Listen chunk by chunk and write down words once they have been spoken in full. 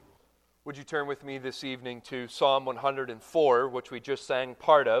Would you turn with me this evening to Psalm 104, which we just sang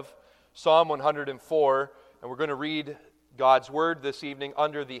part of. Psalm 104, and we're going to read God's Word this evening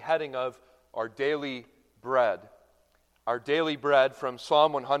under the heading of Our Daily Bread. Our Daily Bread from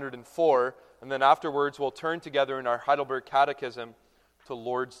Psalm 104, and then afterwards we'll turn together in our Heidelberg Catechism to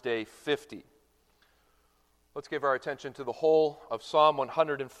Lord's Day 50. Let's give our attention to the whole of Psalm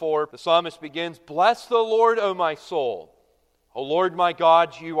 104. The psalmist begins, "Bless the Lord, O my soul. O Lord my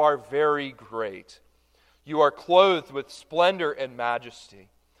God, you are very great. You are clothed with splendor and majesty,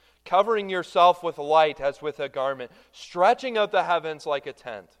 covering yourself with light as with a garment, stretching out the heavens like a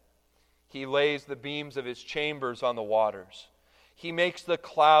tent. He lays the beams of his chambers on the waters. He makes the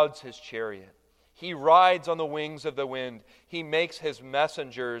clouds his chariot. He rides on the wings of the wind. He makes his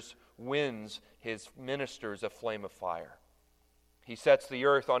messengers winds, his ministers a flame of fire. He sets the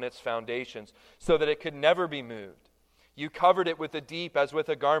earth on its foundations so that it could never be moved. You covered it with the deep as with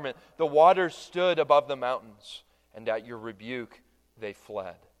a garment. The waters stood above the mountains, and at your rebuke they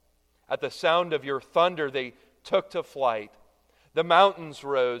fled. At the sound of your thunder they took to flight. The mountains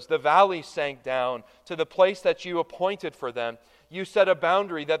rose, the valleys sank down to the place that you appointed for them. You set a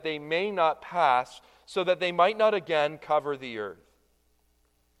boundary that they may not pass, so that they might not again cover the earth.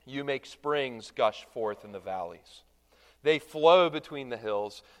 You make springs gush forth in the valleys. They flow between the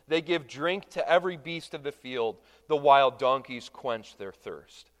hills. They give drink to every beast of the field. The wild donkeys quench their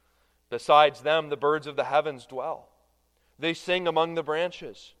thirst. Besides them, the birds of the heavens dwell. They sing among the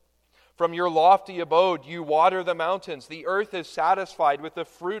branches. From your lofty abode, you water the mountains. The earth is satisfied with the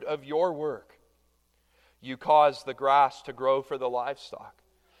fruit of your work. You cause the grass to grow for the livestock,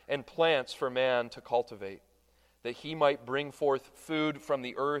 and plants for man to cultivate, that he might bring forth food from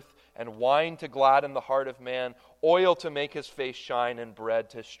the earth, and wine to gladden the heart of man, oil to make his face shine, and bread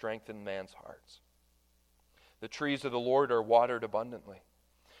to strengthen man's hearts. The trees of the Lord are watered abundantly,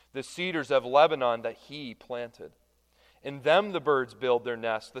 the cedars of Lebanon that he planted. In them the birds build their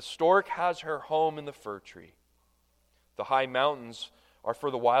nests. The stork has her home in the fir tree. The high mountains are for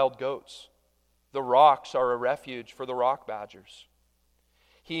the wild goats. The rocks are a refuge for the rock badgers.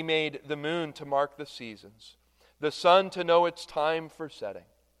 He made the moon to mark the seasons, the sun to know its time for setting.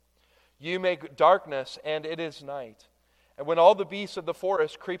 You make darkness, and it is night. And when all the beasts of the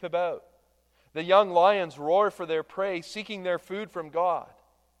forest creep about, the young lions roar for their prey, seeking their food from God.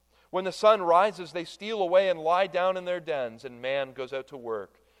 When the sun rises, they steal away and lie down in their dens, and man goes out to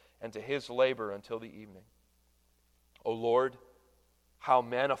work and to his labor until the evening. O Lord, how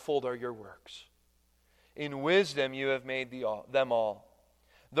manifold are your works. In wisdom you have made them all.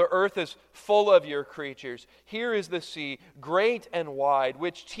 The earth is full of your creatures. Here is the sea, great and wide,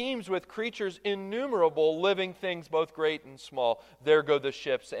 which teems with creatures innumerable, living things both great and small. There go the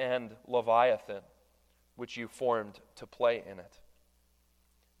ships and Leviathan, which you formed to play in it.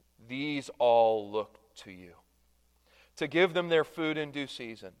 These all look to you, to give them their food in due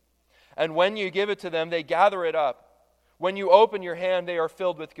season. And when you give it to them, they gather it up. When you open your hand, they are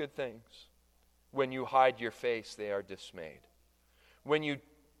filled with good things. When you hide your face, they are dismayed. When you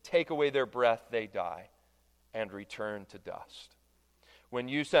take away their breath, they die and return to dust. When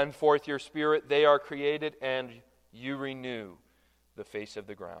you send forth your Spirit, they are created, and you renew the face of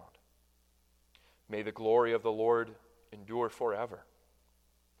the ground. May the glory of the Lord endure forever.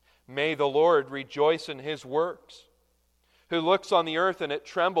 May the Lord rejoice in his works, who looks on the earth and it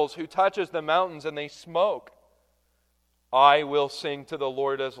trembles, who touches the mountains and they smoke. I will sing to the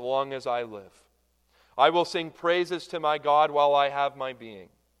Lord as long as I live. I will sing praises to my God while I have my being.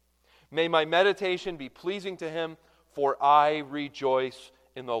 May my meditation be pleasing to him, for I rejoice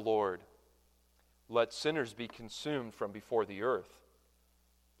in the Lord. Let sinners be consumed from before the earth.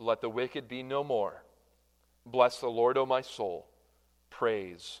 Let the wicked be no more. Bless the Lord, O my soul.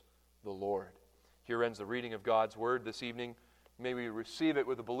 Praise the Lord. Here ends the reading of God's Word this evening. May we receive it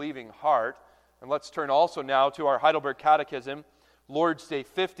with a believing heart. And let's turn also now to our Heidelberg Catechism, Lord's Day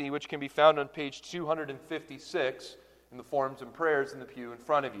 50, which can be found on page 256 in the forms and prayers in the pew in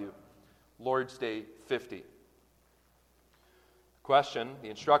front of you. Lord's Day 50. Question, the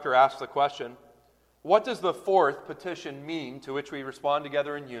instructor asks the question, what does the fourth petition mean, to which we respond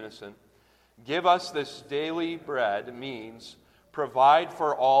together in unison? Give us this daily bread means provide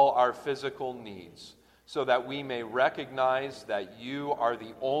for all our physical needs, so that we may recognize that you are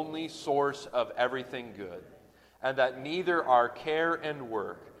the only source of everything good, and that neither our care and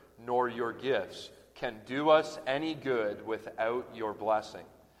work nor your gifts can do us any good without your blessing.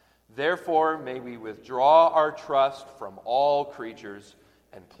 Therefore, may we withdraw our trust from all creatures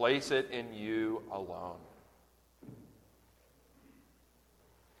and place it in you alone.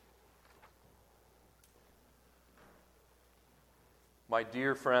 My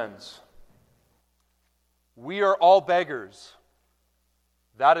dear friends, We are all beggars.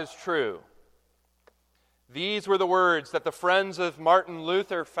 That is true. These were the words that the friends of Martin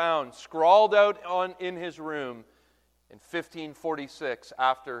Luther found scrawled out in his room in 1546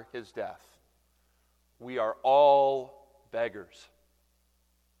 after his death. We are all beggars.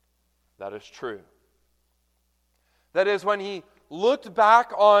 That is true. That is, when he looked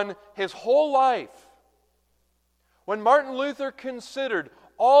back on his whole life, when Martin Luther considered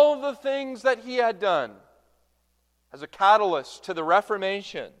all the things that he had done as a catalyst to the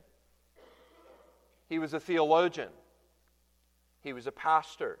Reformation, he was a theologian, he was a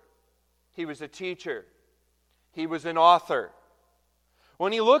pastor, he was a teacher, he was an author.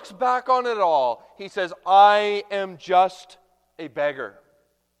 When he looks back on it all, he says, I am just a beggar.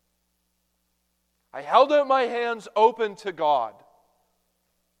 I held out my hands open to God,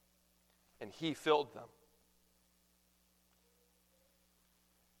 and He filled them.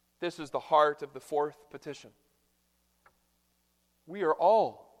 This is the heart of the fourth petition. We are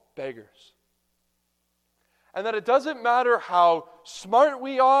all beggars. And that it doesn't matter how smart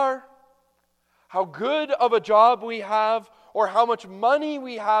we are, how good of a job we have, or how much money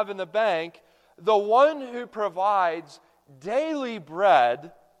we have in the bank, the one who provides daily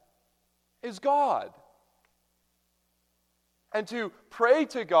bread is God. And to pray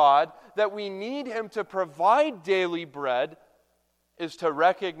to God that we need Him to provide daily bread is to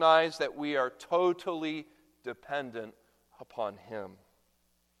recognize that we are totally dependent upon Him.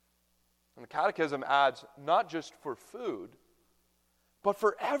 And the Catechism adds, not just for food, but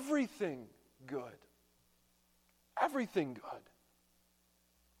for everything good. Everything good.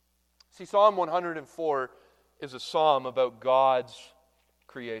 See, Psalm 104 is a psalm about God's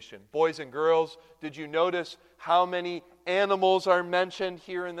creation. Boys and girls, did you notice how many animals are mentioned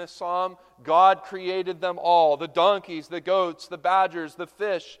here in this psalm? God created them all. The donkeys, the goats, the badgers, the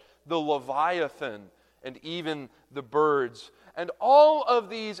fish, the leviathan, and even the birds. And all of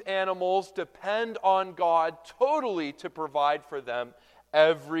these animals depend on God totally to provide for them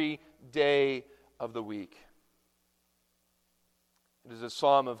every day of the week. It is a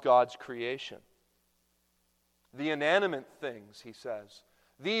psalm of God's creation. The inanimate things, he says,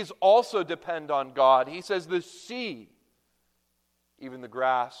 these also depend on God. He says the sea, even the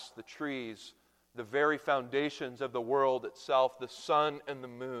grass, the trees, the very foundations of the world itself, the sun and the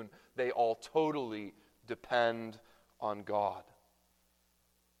moon, they all totally depend on God.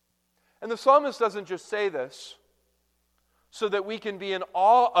 And the psalmist doesn't just say this so that we can be in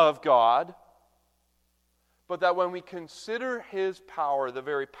awe of God, but that when we consider His power, the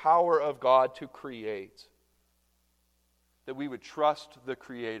very power of God to create, that we would trust the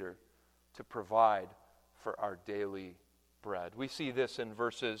Creator to provide for our daily bread. We see this in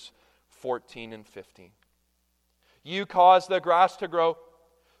verses 14 and 15. You cause the grass to grow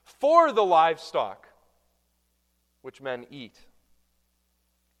for the livestock, which men eat,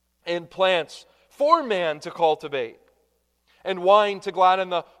 and plants for man to cultivate, and wine to gladden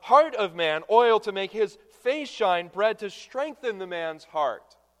the heart of man, oil to make his face shine, bread to strengthen the man's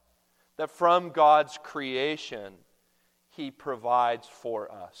heart, that from God's creation He provides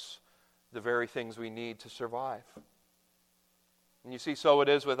for us the very things we need to survive. And you see, so it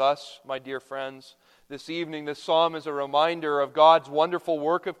is with us, my dear friends. This evening, this psalm is a reminder of God's wonderful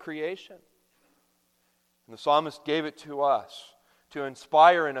work of creation. And the psalmist gave it to us to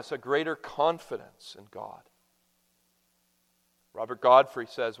inspire in us a greater confidence in God. Robert Godfrey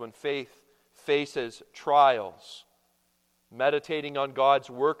says, when faith faces trials, meditating on God's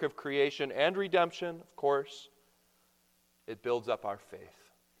work of creation and redemption, of course, it builds up our faith.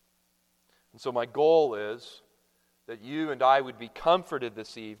 And so my goal is that you and I would be comforted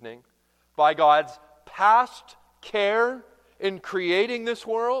this evening by God's past care in creating this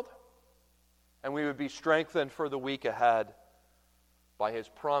world, and we would be strengthened for the week ahead by His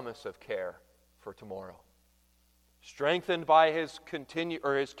promise of care for tomorrow. Strengthened by His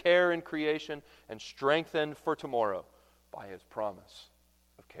care in creation, and strengthened for tomorrow by His promise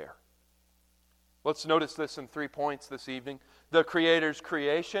of care. Let's notice this in 3 points this evening. The Creator's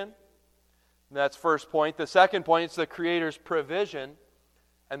creation. That's first point. The second point is the Creator's provision.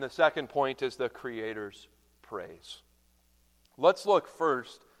 And the second point is the Creator's praise. Let's look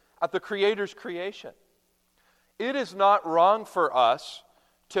first at the Creator's creation. It is not wrong for us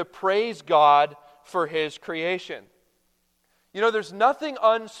to praise God for His creation. You know, there's nothing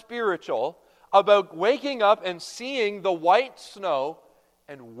unspiritual about waking up and seeing the white snow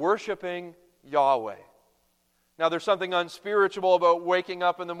and worshiping Yahweh. Now, there's something unspiritual about waking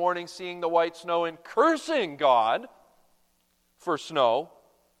up in the morning, seeing the white snow, and cursing God for snow.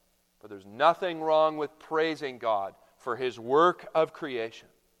 But there's nothing wrong with praising God for His work of creation.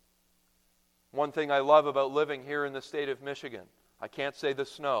 One thing I love about living here in the state of Michigan, I can't say the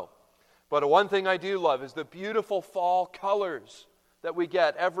snow, but one thing I do love is the beautiful fall colors that we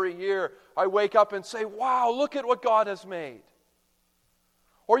get every year. I wake up and say, wow, look at what God has made.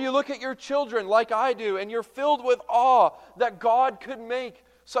 Or you look at your children like I do, and you're filled with awe that God could make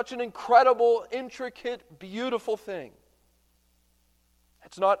such an incredible, intricate, beautiful thing.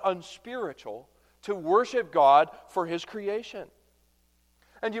 It's not unspiritual to worship God for His creation.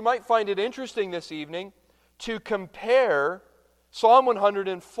 And you might find it interesting this evening to compare Psalm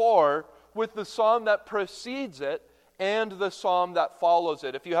 104 with the psalm that precedes it and the psalm that follows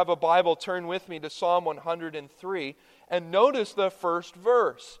it. If you have a Bible, turn with me to Psalm 103 and notice the first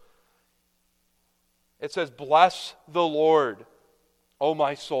verse. It says, "Bless the Lord, O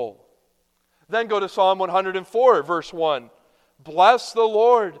my soul." Then go to Psalm 104, verse 1. "Bless the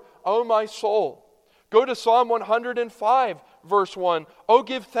Lord, O my soul." Go to Psalm 105, verse 1. "Oh,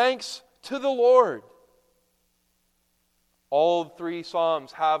 give thanks to the Lord." All three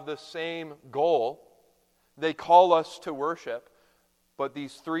psalms have the same goal. They call us to worship, but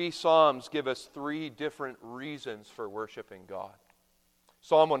these three psalms give us three different reasons for worshiping God.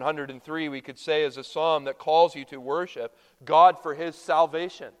 Psalm 103, we could say, is a psalm that calls you to worship God for His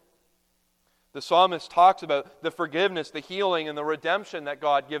salvation. The psalmist talks about the forgiveness, the healing, and the redemption that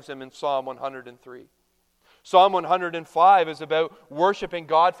God gives him in Psalm 103. Psalm 105 is about worshiping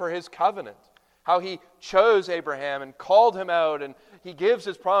God for His covenant, how He chose Abraham and called him out, and He gives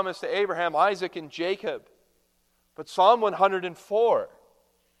His promise to Abraham, Isaac, and Jacob. But Psalm 104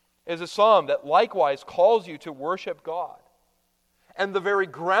 is a psalm that likewise calls you to worship God. And the very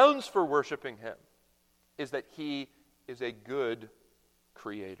grounds for worshiping Him is that He is a good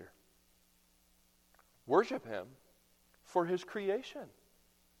Creator. Worship Him for His creation.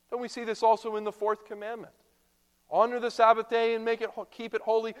 Don't we see this also in the fourth commandment? Honor the Sabbath day and keep it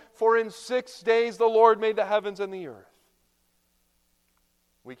holy, for in 6 days the Lord made the heavens and the earth.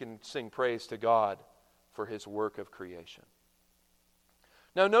 We can sing praise to God for His work of creation.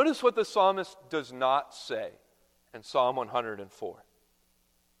 Now notice what the psalmist does not say in Psalm 104.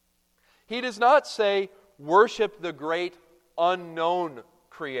 He does not say, worship the great unknown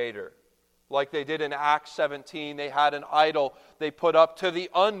Creator. Like they did in Acts 17, they had an idol they put up to the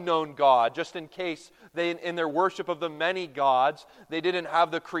unknown God, just in case they, in their worship of the many gods, they didn't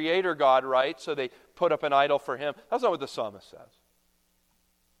have the Creator God right, so they put up an idol for Him. That's not what the psalmist says.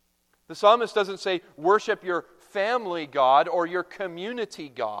 The psalmist doesn't say, worship your family God or your community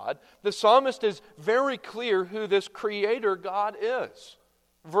God. The psalmist is very clear who this Creator God is.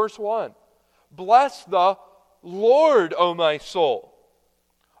 Verse 1, "Bless the Lord, O my soul.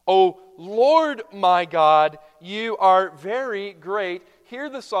 O Lord my God, you are very great." Here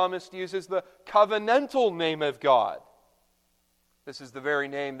the psalmist uses the covenantal name of God. This is the very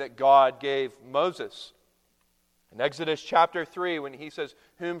name that God gave Moses. In Exodus chapter 3, when he says,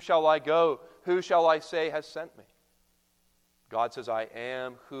 "Whom shall I go? Who shall I say has sent me?" God says, "I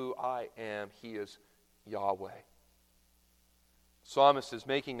am who I am." He is Yahweh. The psalmist is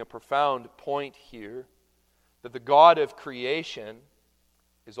making a profound point here that the God of creation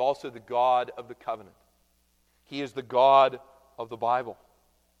is also the God of the covenant. He is the God of the Bible.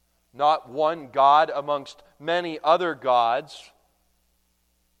 Not one God amongst many other gods,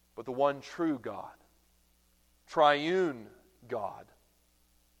 but the one true God. Triune God.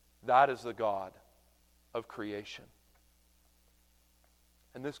 That is the God of creation.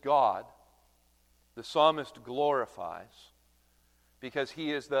 And this God, the psalmist glorifies because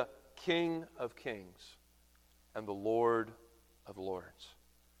He is the King of kings and the Lord of lords.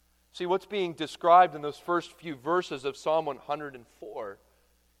 See, what's being described in those first few verses of Psalm 104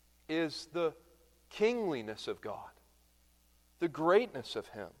 is the kingliness of God, the greatness of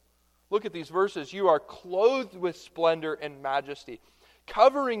Him. Look at these verses. "You are clothed with splendor and majesty,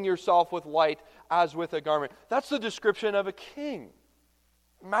 covering yourself with light as with a garment." That's the description of a king.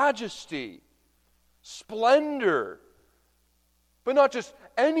 Majesty, splendor. But not just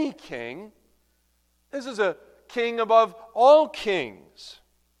any king. This is a king above all kings.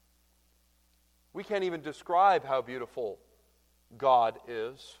 We can't even describe how beautiful God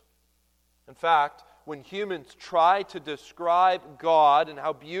is. In fact, when humans try to describe God and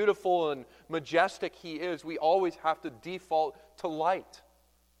how beautiful and majestic He is, we always have to default to light.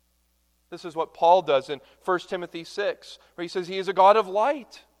 This is what Paul does in 1 Timothy 6, where he says He is a God of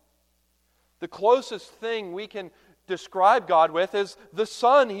light. The closest thing we can describe God with is the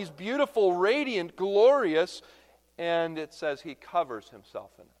sun. He's beautiful, radiant, glorious, and it says He covers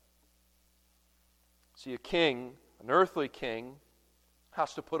Himself in it. See, a king, an earthly king,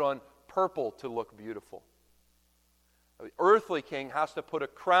 has to put on purple to look beautiful. The earthly king has to put a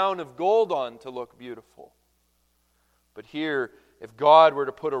crown of gold on to look beautiful. But here, if God were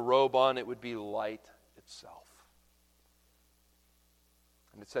to put a robe on, it would be light itself.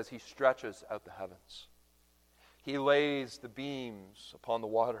 And it says he stretches out the heavens. He lays the beams upon the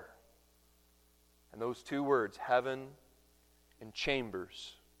water. And those two words, heaven and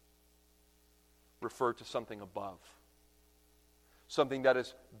chambers, refer to something above. Something that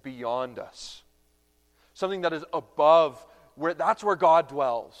is beyond us. Something that is above, that's where God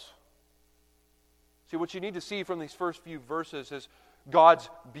dwells. See, what you need to see from these first few verses is God's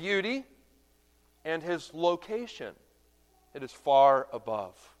beauty and his location. It is far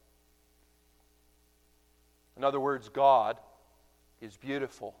above. In other words, God is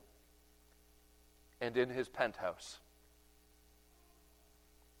beautiful and in his penthouse.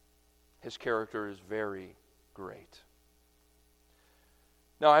 His character is very great.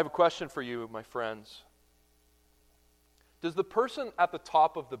 Now, I have a question for you, my friends. Does the person at the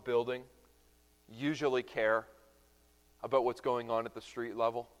top of the building usually care about what's going on at the street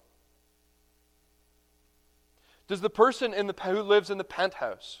level? Does the person who lives in the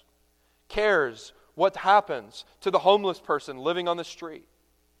penthouse cares what happens to the homeless person living on the street?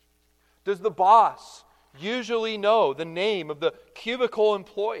 Does the boss usually know the name of the cubicle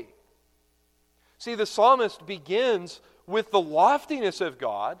employee? See, the psalmist begins with the loftiness of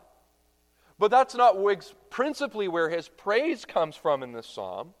God, but that's not principally where his praise comes from in this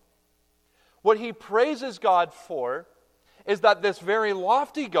psalm. What he praises God for is that this very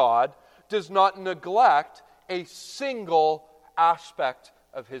lofty God does not neglect a single aspect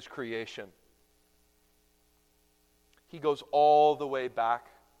of his creation. He goes all the way back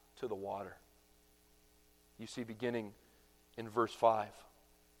to the water. You see, beginning in verse 5.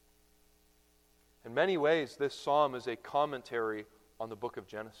 In many ways, this psalm is a commentary on the book of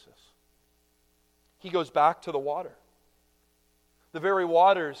Genesis. He goes back to the water. The very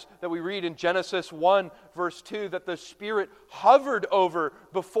waters that we read in Genesis 1, verse 2, that the Spirit hovered over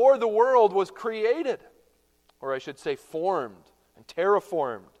before the world was created. Or I should say formed and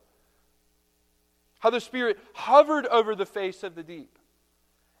terraformed. How the Spirit hovered over the face of the deep.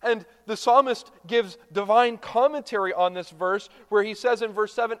 And the psalmist gives divine commentary on this verse where he says in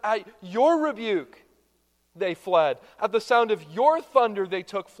verse 7, at your rebuke they fled. At the sound of your thunder they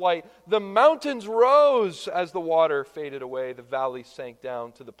took flight. The mountains rose as the water faded away. The valleys sank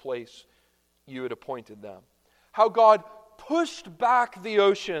down to the place you had appointed them. How God pushed back the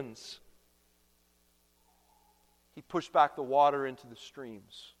oceans. He pushed back the water into the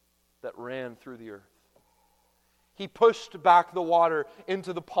streams that ran through the earth. He pushed back the water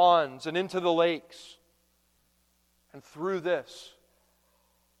into the ponds and into the lakes. And through this,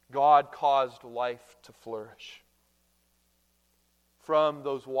 God caused life to flourish. From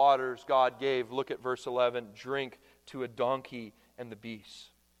those waters God gave, look at verse 11, drink to a donkey and the beasts.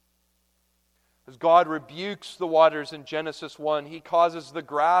 As God rebukes the waters in Genesis 1, He causes the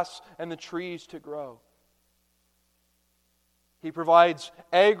grass and the trees to grow. He provides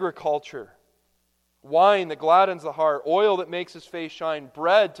agriculture, wine that gladdens the heart, oil that makes his face shine,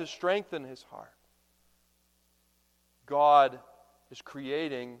 bread to strengthen his heart. God is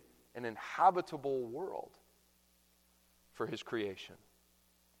creating an inhabitable world for His creation.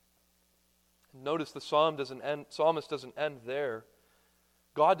 Notice the psalmist doesn't end there.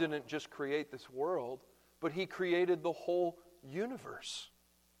 God didn't just create this world, but He created the whole universe.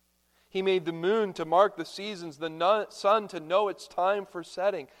 He made the moon to mark the seasons, the sun to know its time for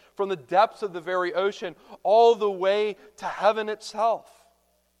setting, from the depths of the very ocean all the way to heaven itself.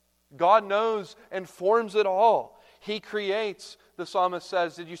 God knows and forms it all. He creates, the psalmist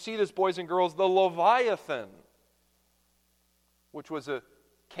says, did you see this, boys and girls? The Leviathan, which was a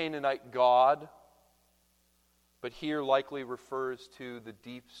Canaanite god, but here likely refers to the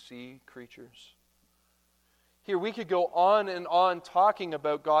deep sea creatures. Here we could go on and on talking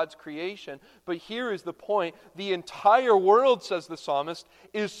about God's creation, but here is the point. The entire world, says the psalmist,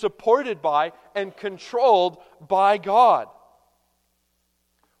 is supported by and controlled by God.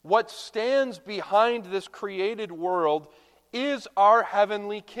 What stands behind this created world is our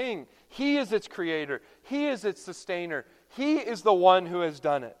heavenly King. He is its creator. He is its sustainer. He is the one who has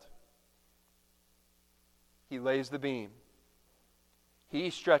done it. He lays the beam.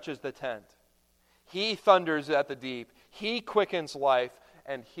 He stretches the tent. He thunders at the deep. He quickens life.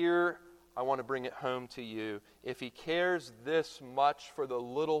 And here, I want to bring it home to you. If He cares this much for the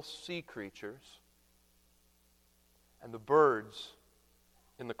little sea creatures and the birds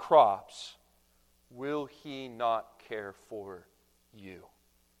in the crops, will He not care for you?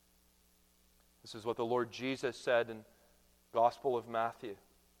 This is what the Lord Jesus said in the Gospel of Matthew.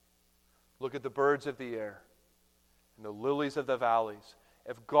 Look at the birds of the air. and the lilies of the valleys.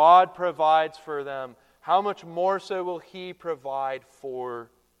 If God provides for them, how much more so will He provide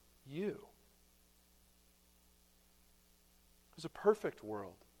for you? It was a perfect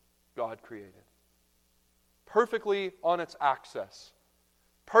world God created. Perfectly on its axis.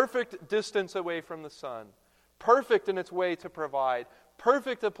 Perfect distance away from the sun. Perfect in its way to provide.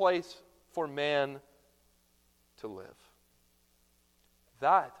 Perfect a place for man to live.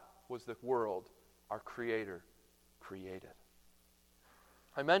 That was the world our Creator created.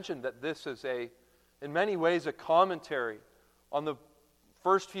 I mentioned that this is in many ways, a commentary on the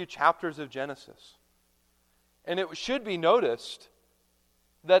first few chapters of Genesis. And it should be noticed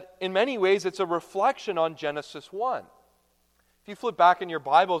that in many ways it's a reflection on Genesis 1. If you flip back in your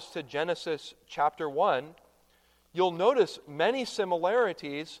Bibles to Genesis chapter 1, you'll notice many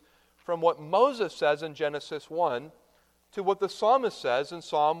similarities from what Moses says in Genesis 1 to what the psalmist says in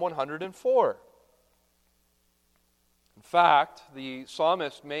Psalm 104. In fact, the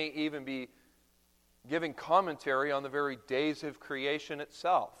psalmist may even be giving commentary on the very days of creation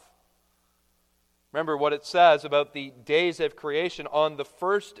itself. Remember what it says about the days of creation. On the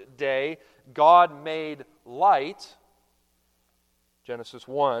first day, God made light, Genesis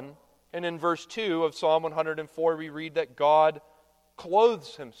 1. And in verse 2 of Psalm 104, we read that God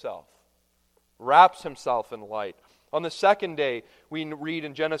clothes Himself, wraps Himself in light. On the second day, we read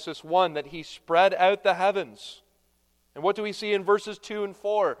in Genesis 1 that He spread out the heavens. And what do we see in verses 2 and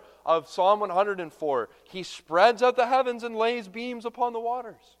 4 of Psalm 104? He spreads out the heavens and lays beams upon the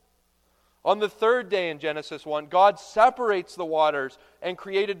waters. On the third day in Genesis 1, God separates the waters and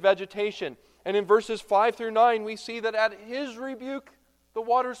created vegetation. And in verses 5 through 9, we see that at His rebuke, the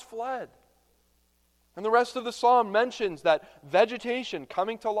waters fled. And the rest of the psalm mentions that vegetation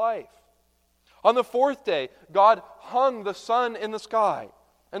coming to life. On the fourth day, God hung the sun in the sky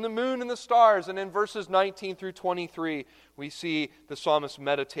and the moon and the stars. And in verses 19 through 23, we see the psalmist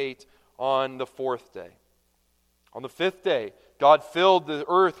meditate on the fourth day. On the fifth day, God filled the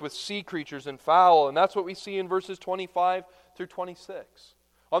earth with sea creatures and fowl, and that's what we see in verses 25 through 26.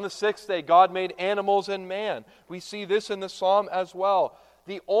 On the sixth day, God made animals and man. We see this in the psalm as well.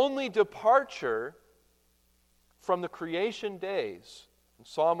 The only departure from the creation days in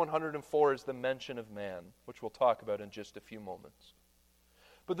Psalm 104 is the mention of man, which we'll talk about in just a few moments.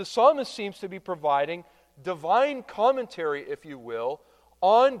 But the psalmist seems to be providing divine commentary, if you will,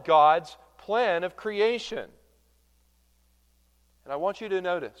 on God's plan of creation. And I want you to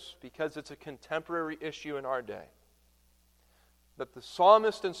notice, because it's a contemporary issue in our day, that the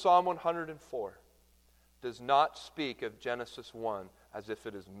psalmist in Psalm 104 does not speak of Genesis 1 as if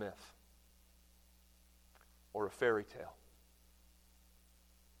it is myth or a fairy tale.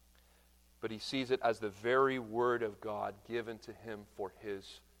 But he sees it as the very word of God given to him for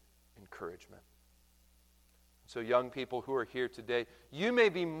his encouragement. So young people who are here today, you may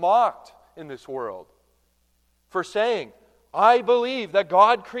be mocked in this world for saying, I believe that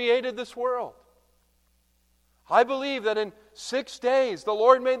God created this world. I believe that in 6 days the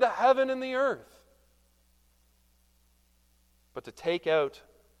Lord made the heaven and the earth. But to take out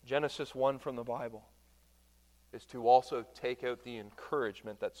Genesis 1 from the Bible is to also take out the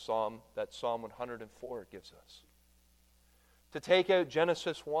encouragement that Psalm 104 gives us. To take out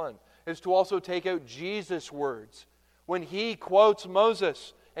Genesis 1 is to also take out Jesus' words when He quotes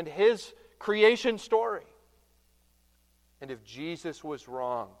Moses and his creation story. And if Jesus was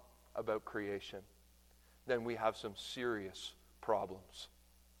wrong about creation, then we have some serious problems.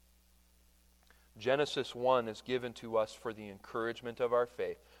 Genesis 1 is given to us for the encouragement of our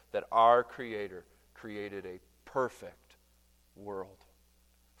faith that our Creator created a perfect world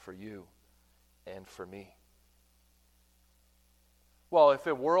for you and for me. Well, if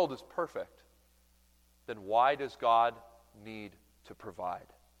a world is perfect, then why does God need to provide?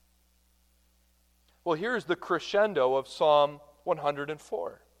 Well, here's the crescendo of Psalm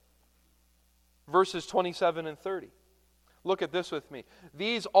 104. Verses 27 and 30. Look at this with me.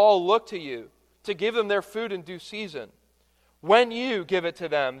 These all look to you to give them their food in due season. When you give it to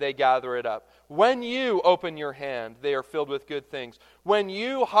them, they gather it up. When you open your hand, they are filled with good things. When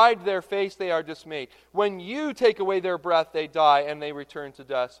you hide their face, they are dismayed. When you take away their breath, they die and they return to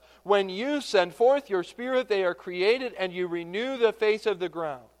dust. When you send forth your Spirit, they are created and you renew the face of the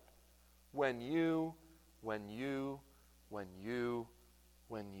ground. When you.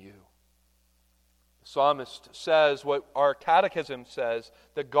 The psalmist says what our catechism says,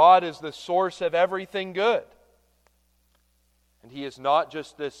 that God is the source of everything good. And He is not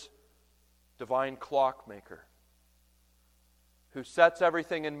just this divine clockmaker who sets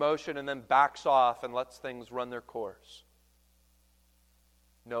everything in motion and then backs off and lets things run their course.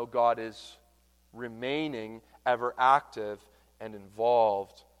 No, God is remaining ever active and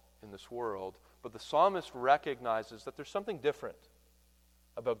involved in this world. But the psalmist recognizes that there's something different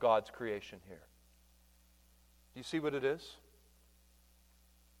about God's creation here. Do you see what it is?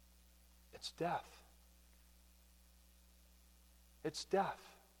 It's death. It's death.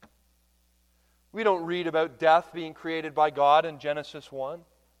 We don't read about death being created by God in Genesis 1.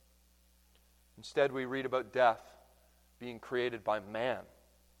 Instead, we read about death being created by man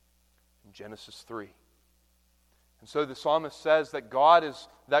in Genesis 3. And so the psalmist says that God is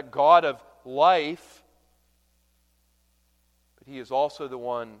that God of life, but He is also the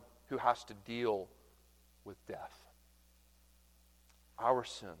one who has to deal with death. Our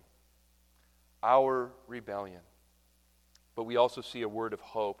sin, our rebellion. But we also see a word of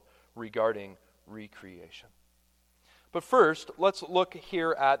hope regarding recreation. But first, let's look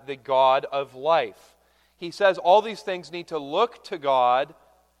here at the God of life. He says all these things need to look to God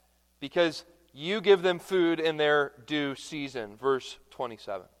because you give them food in their due season. Verse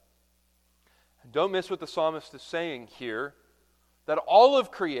 27. And don't miss what the psalmist is saying here, that all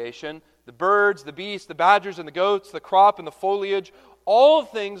of creation, the birds, the beasts, the badgers and the goats, the crop and the foliage, all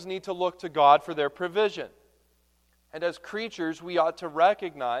things need to look to God for their provision. And as creatures, we ought to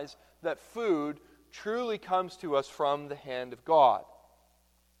recognize that food truly comes to us from the hand of God.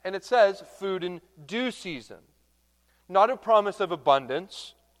 And it says food in due season. Not a promise of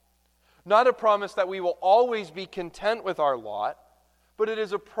abundance, not a promise that we will always be content with our lot, but it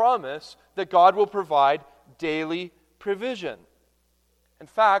is a promise that God will provide daily provision. In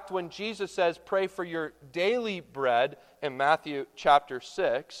fact, when Jesus says, pray for your daily bread in Matthew chapter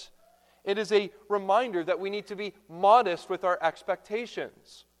 6, it is a reminder that we need to be modest with our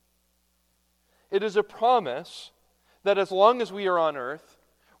expectations. It is a promise that as long as we are on earth,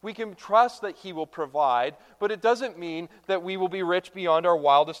 we can trust that He will provide, but it doesn't mean that we will be rich beyond our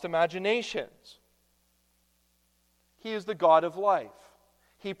wildest imaginations. He is the God of life.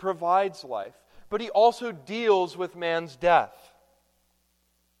 He provides life, but He also deals with man's death.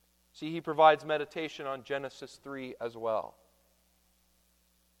 See, He provides meditation on Genesis 3 as well.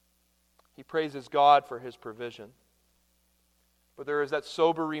 He praises God for His provision. But there is that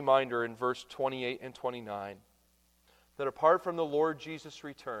sober reminder in verse 28 and 29 that apart from the Lord Jesus'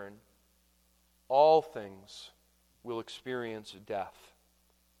 return, all things will experience death.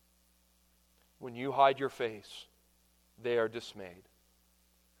 When you hide your face, they are dismayed.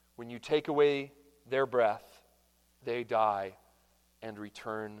 When you take away their breath, they die and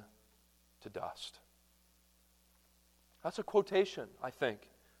return to dust. That's a quotation, I think,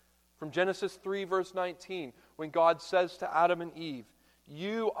 from Genesis 3, verse 19, when God says to Adam and Eve,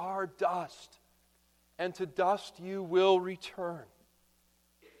 you are dust, and to dust you will return.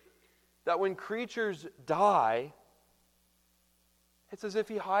 That when creatures die, it's as if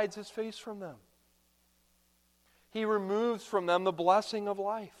He hides His face from them. He removes from them the blessing of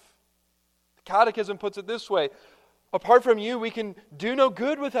life. The Catechism puts it this way, apart from you, we can do no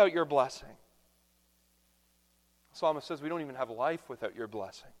good without your blessing. The psalmist says we don't even have life without your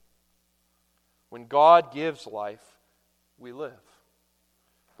blessing. When God gives life, we live.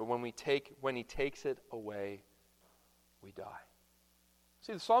 But when He takes it away, we die.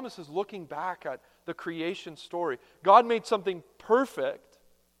 See, the psalmist is looking back at the creation story. God made something perfect.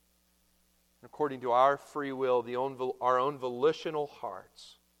 And according to our free will, our own volitional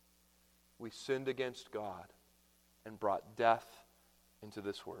hearts, we sinned against God and brought death into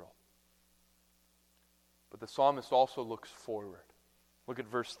this world. But the psalmist also looks forward. Look at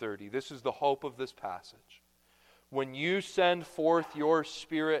verse 30. This is the hope of this passage. When you send forth your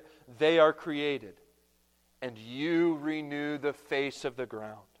Spirit, they are created, and you renew the face of the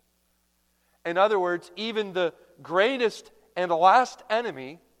ground. In other words, even the greatest and last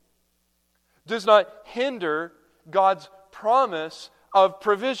enemy does not hinder God's promise of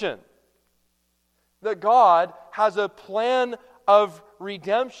provision. That God has a plan of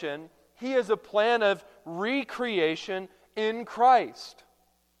redemption. He has a plan of recreation in Christ.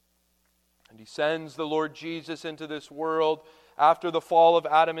 And He sends the Lord Jesus into this world after the fall of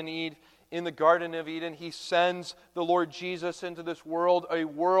Adam and Eve in the Garden of Eden. He sends the Lord Jesus into this world, a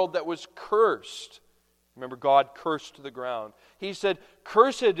world that was cursed. Remember, God cursed the ground. He said,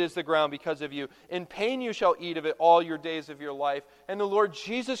 cursed is the ground because of you. In pain you shall eat of it all your days of your life. And the Lord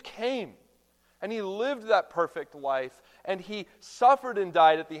Jesus came. And He lived that perfect life. And He suffered and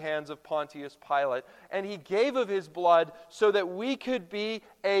died at the hands of Pontius Pilate. And He gave of His blood so that we could be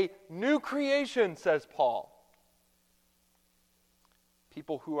a new creation, says Paul.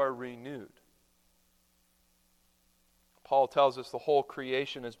 People who are renewed. Paul tells us the whole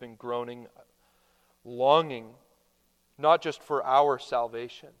creation has been groaning, longing, not just for our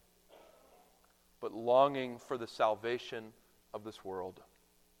salvation, but longing for the salvation of this world.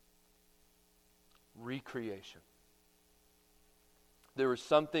 Recreation. There is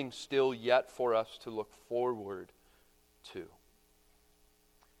something still yet for us to look forward to.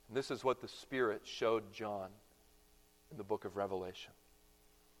 And this is what the Spirit showed John in the book of Revelation.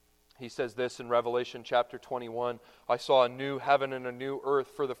 He says this in Revelation chapter 21, I saw a new heaven and a new earth,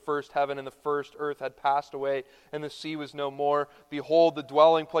 for the first heaven and the first earth had passed away, and the sea was no more. Behold, the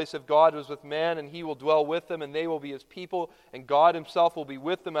dwelling place of God was with man, and he will dwell with them, and they will be his people, and God himself will be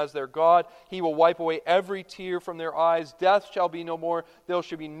with them as their God. He will wipe away every tear from their eyes. Death shall be no more. There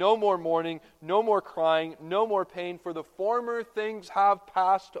shall be no more mourning, no more crying, no more pain, for the former things have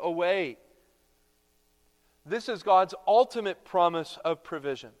passed away. This is God's ultimate promise of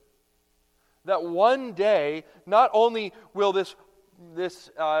provision. That one day, not only will this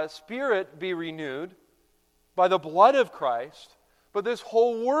spirit be renewed by the blood of Christ, but this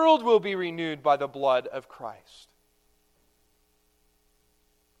whole world will be renewed by the blood of Christ.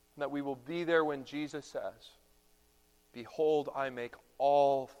 And that we will be there when Jesus says, Behold, I make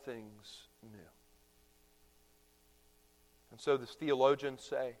all things new. And so the theologians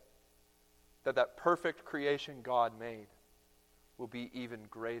say that perfect creation God made will be even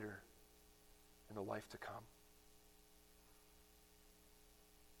greater in the life to come.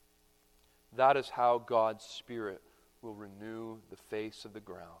 That is how God's Spirit will renew the face of the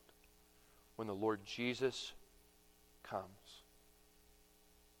ground when the Lord Jesus comes.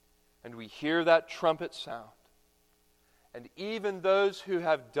 And we hear that trumpet sound, and even those who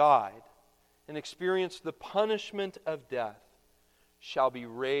have died and experienced the punishment of death shall be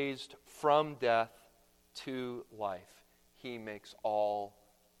raised from death to life. He makes all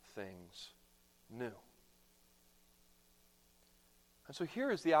things new. And so here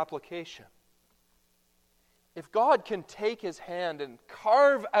is the application. If God can take his hand and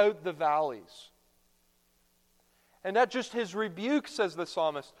carve out the valleys, and at just his rebuke, says the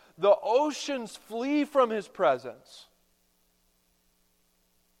psalmist, the oceans flee from his presence.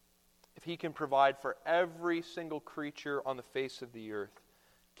 If he can provide for every single creature on the face of the earth,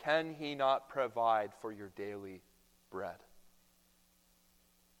 can he not provide for your daily bread?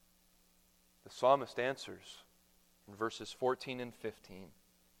 The psalmist answers in verses 14 and 15,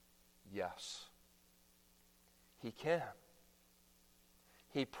 yes, he can.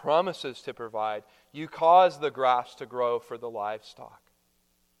 He promises to provide. You cause the grass to grow for the livestock,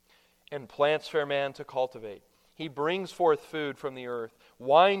 and plants for man to cultivate. He brings forth food from the earth,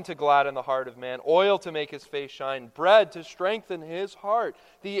 wine to gladden the heart of man, oil to make his face shine, bread to strengthen his heart.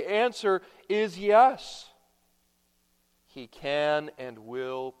 The answer is yes. He can and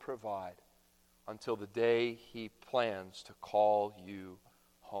will provide until the day he plans to call you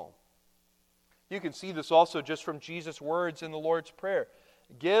home. You can see this also just from Jesus' words in the Lord's Prayer.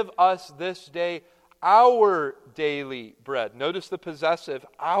 Give us this day our daily bread. Notice the possessive,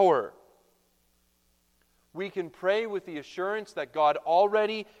 our. We can pray with the assurance that God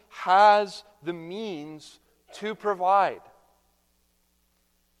already has the means to provide.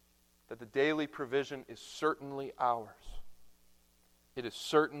 That the daily provision is certainly ours. It is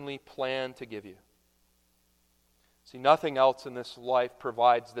certainly planned to give you. See, nothing else in this life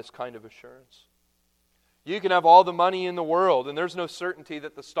provides this kind of assurance. You can have all the money in the world, and there's no certainty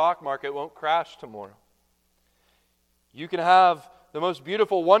that the stock market won't crash tomorrow. You can have the most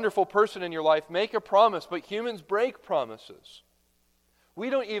beautiful, wonderful person in your life make a promise, but humans break promises. We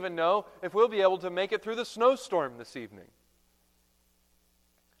don't even know if we'll be able to make it through the snowstorm this evening.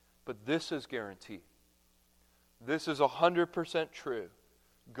 But this is guaranteed. This is 100% true.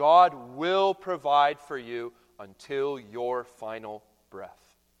 God will provide for you until your final breath.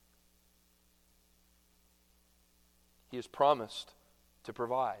 He has promised to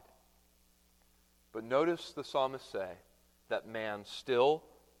provide. But notice the psalmist say that man still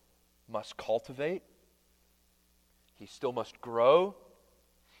must cultivate. He still must grow.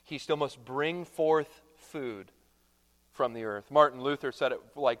 He still must bring forth food from the earth. Martin Luther said it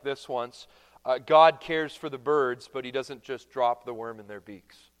like this once. God cares for the birds, but he doesn't just drop the worm in their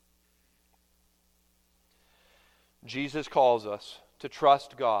beaks. Jesus calls us to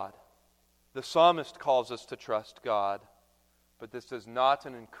trust God. The psalmist calls us to trust God. But this is not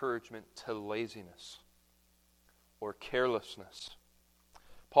an encouragement to laziness or carelessness.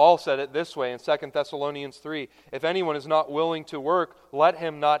 Paul said it this way in 2 Thessalonians 3, if anyone is not willing to work, let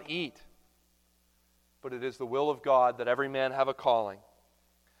him not eat. But it is the will of God that every man have a calling,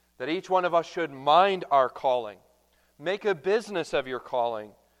 that each one of us should mind our calling. Make a business of your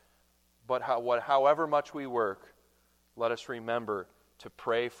calling. But however much we work, let us remember to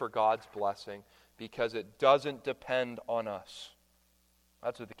pray for God's blessing, because it doesn't depend on us.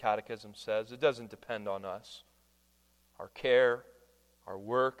 That's what the Catechism says. It doesn't depend on us, our care, our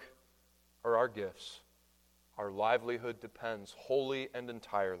work, or our gifts. Our livelihood depends wholly and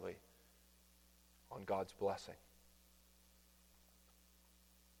entirely on God's blessing.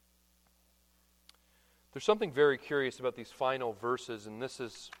 There's something very curious about these final verses, and this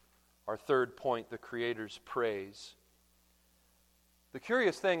is our third point, the Creator's praise. The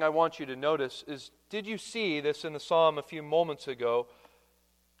curious thing I want you to notice is, did you see this in the psalm a few moments ago?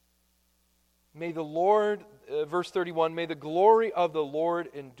 May the Lord, verse 31, may the glory of the Lord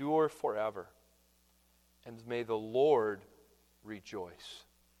endure forever, and may the Lord rejoice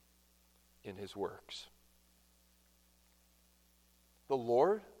in His works. The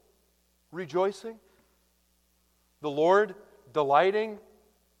Lord rejoicing? The Lord delighting,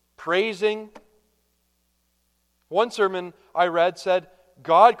 praising. One sermon I read said,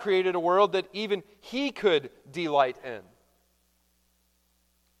 God created a world that even He could delight in.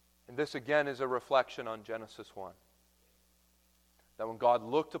 And this again is a reflection on Genesis 1. That when God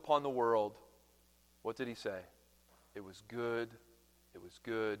looked upon the world, what did He say? It was good, it was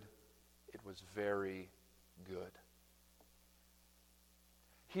good, it was very good.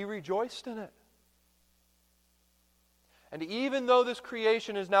 He rejoiced in it. And even though this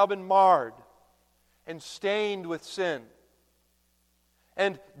creation has now been marred and stained with sin,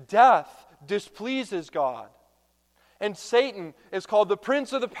 and death displeases God, and Satan is called the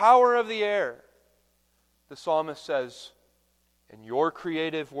prince of the power of the air, the psalmist says, in your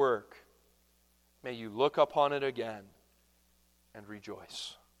creative work, may you look upon it again and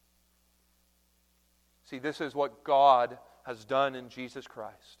rejoice. See, this is what God has done in Jesus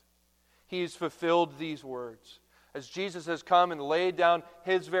Christ. He's fulfilled these words. As Jesus has come and laid down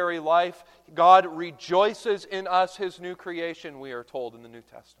His very life, God rejoices in us, His new creation, we are told in the New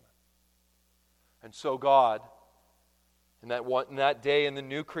Testament. And so God, in that day in the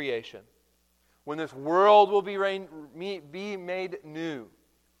new creation, when this world will be made new,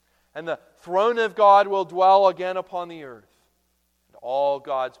 and the throne of God will dwell again upon the earth, and all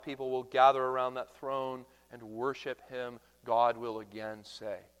God's people will gather around that throne and worship Him, God will again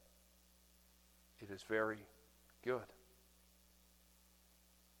say, it is very good.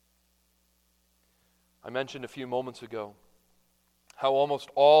 I mentioned a few moments ago how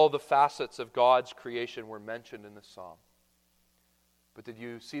almost all the facets of God's creation were mentioned in this psalm. But did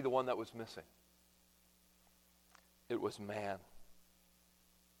you see the one that was missing? It was man.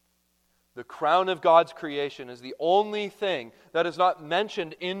 The crown of God's creation is the only thing that is not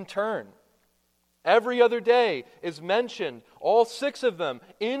mentioned in turn. Every other day is mentioned, all 6 of them,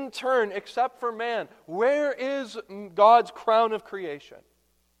 in turn, except for man. Where is God's crown of creation?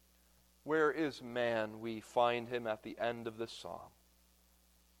 Where is man? We find him at the end of this psalm.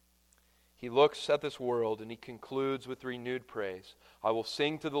 He looks at this world and he concludes with renewed praise. I will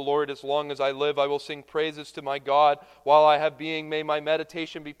sing to the Lord as long as I live. I will sing praises to my God while I have being. May my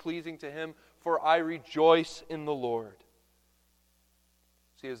meditation be pleasing to Him, for I rejoice in the Lord.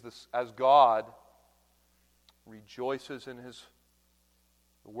 See, as God rejoices in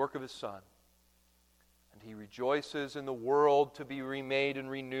the work of His Son, and He rejoices in the world to be remade and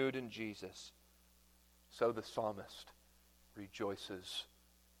renewed in Jesus, so the psalmist rejoices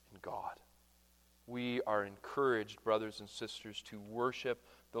in God. We are encouraged, brothers and sisters, to worship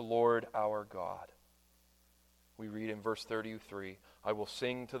the Lord our God. We read in verse 33, I will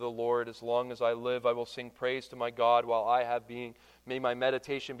sing to the Lord as long as I live. I will sing praise to my God while I have being. May my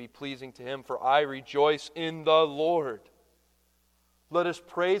meditation be pleasing to Him, for I rejoice in the Lord. Let us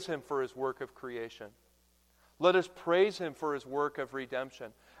praise Him for His work of creation. Let us praise Him for His work of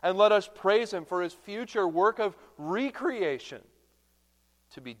redemption. And let us praise Him for His future work of recreation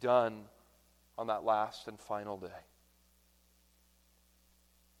to be done on that last and final day.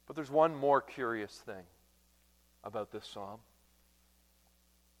 But there's one more curious thing about this psalm.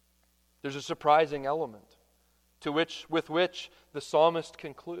 There's a surprising element with which the psalmist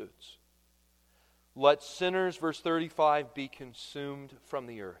concludes. Let sinners, verse 35, be consumed from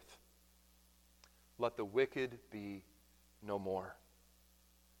the earth. Let the wicked be no more.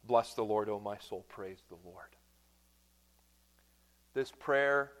 Bless the Lord, O my soul, praise the Lord. This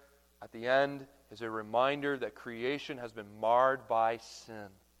prayer at the end is a reminder that creation has been marred by sin,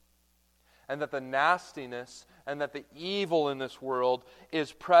 and that the nastiness and that the evil in this world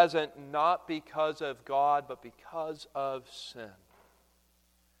is present not because of God, but because of sin.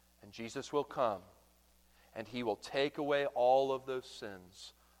 And Jesus will come, and He will take away all of those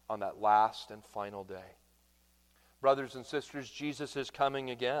sins on that last and final day. Brothers and sisters, Jesus is coming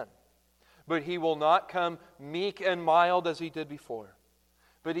again. But He will not come meek and mild as He did before.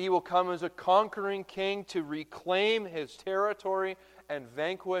 But He will come as a conquering king to reclaim His territory and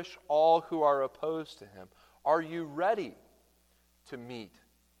vanquish all who are opposed to him. Are you ready to meet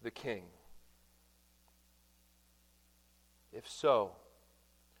the King? If so,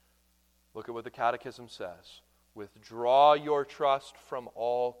 look at what the Catechism says. Withdraw your trust from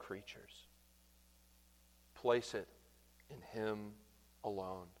all creatures. Place it in him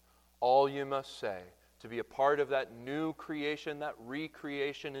alone. All you must say to be a part of that new creation, that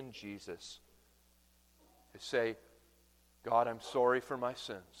recreation in Jesus, is say, God, I'm sorry for my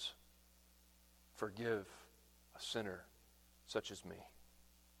sins. Forgive a sinner such as me.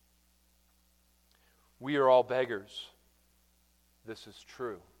 We are all beggars. This is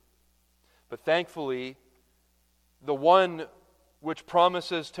true. But thankfully, the one which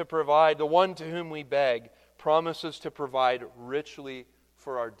promises to provide, the one to whom we beg, promises to provide richly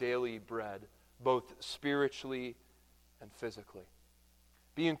for our daily bread, both spiritually and physically.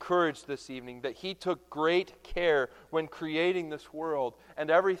 Be encouraged this evening that he took great care when creating this world and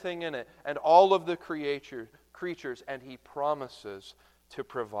everything in it and all of the creatures, and he promises to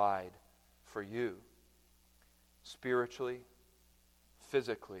provide for you spiritually,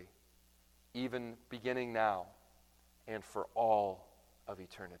 physically, even beginning now and for all of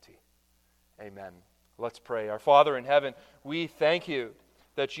eternity. Amen. Let's pray. Our Father in heaven, we thank you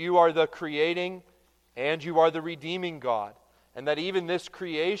that you are the creating and you are the redeeming God, and that even this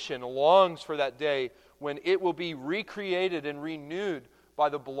creation longs for that day when it will be recreated and renewed by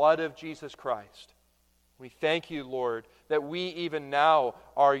the blood of Jesus Christ. We thank you, Lord, that we even now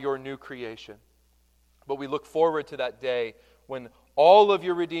are your new creation. But we look forward to that day when all of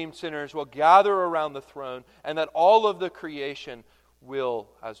your redeemed sinners will gather around the throne, and that all of the creation will,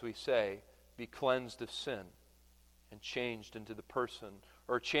 as we say, be cleansed of sin and changed into the person,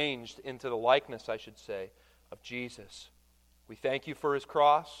 or changed into the likeness, I should say, of Jesus. We thank you for his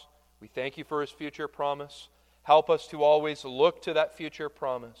cross. We thank you for his future promise. Help us to always look to that future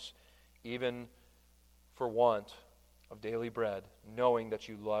promise, even for want of daily bread, knowing that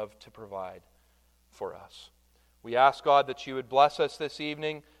you love to provide for us. We ask, God, that you would bless us this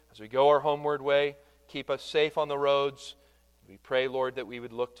evening as we go our homeward way. Keep us safe on the roads. We pray, Lord, that we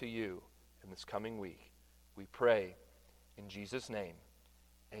would look to you in this coming week. We pray in Jesus' name.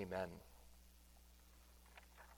 Amen.